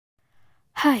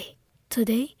Hi,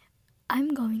 today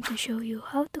I'm going to show you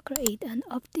how to create an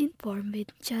opt-in form with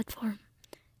Jotform.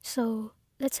 So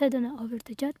let's head on over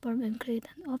to Jotform and create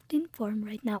an opt-in form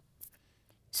right now.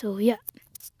 So yeah,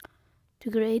 to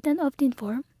create an opt-in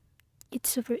form, it's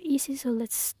super easy. So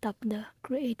let's tap the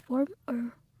create form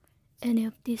or any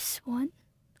of this one.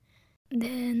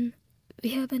 Then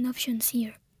we have an options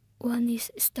here. One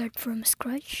is start from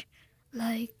scratch,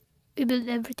 like we build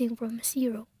everything from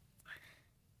zero.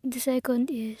 The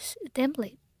second is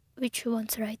template, which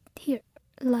one's right here,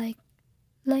 like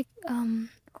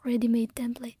ready-made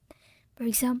template. For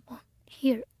example,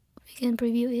 here we can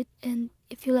preview it, and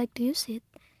if you like to use it,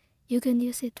 you can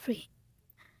use it free.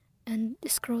 And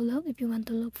scroll up if you want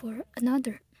to look for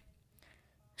another.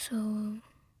 So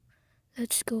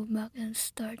let's go back and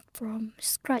start from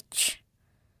scratch.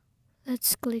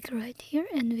 Let's click right here,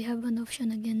 and we have an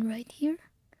option again right here,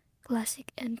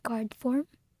 classic and card form.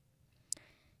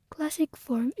 Classic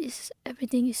form is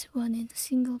everything is one in a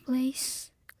single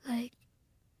place, like,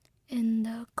 and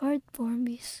the card form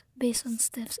is based on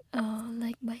steps,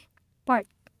 like by part.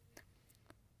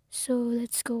 So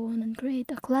let's go on and create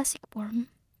a classic form.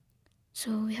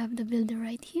 So we have the builder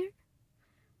right here,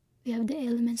 we have the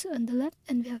elements on the left,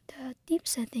 and we have the theme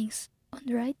settings on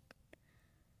the right.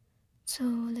 So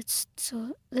let's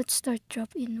start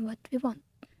drop in what we want.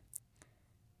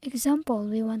 Example,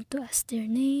 we want to ask their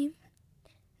name,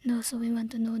 and also we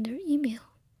want to know their email.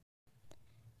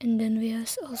 And then we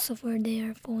ask also for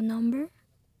their phone number.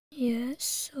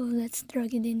 Yes, so let's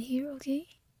drag it in here, okay?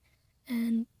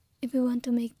 And if we want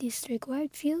to make these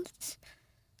required fields,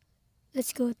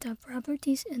 let's go to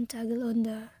properties and toggle on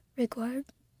the required,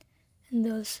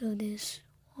 and also this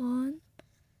one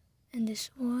and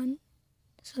this one,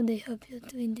 so they help you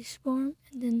to in this form,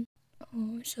 and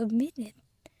then submit it.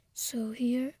 So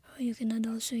here you can add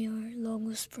also your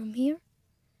logos from here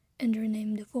and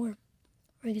rename the form.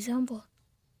 For example,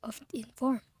 opt-in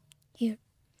form here.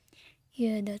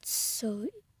 That's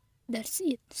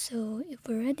it. So if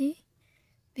we're ready,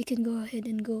 we can go ahead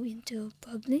and go into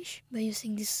publish by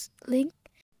using this link,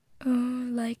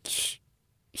 like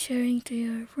sharing to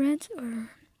your friends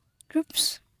or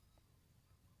groups.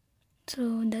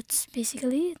 So that's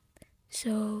basically it.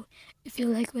 So if you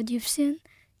like what you've seen,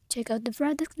 check out the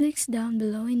product links down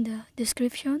below in the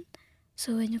description.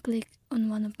 So when you click on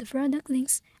one of the product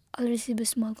links, I'll receive a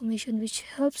small commission which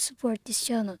helps support this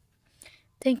channel.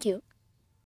 Thank you.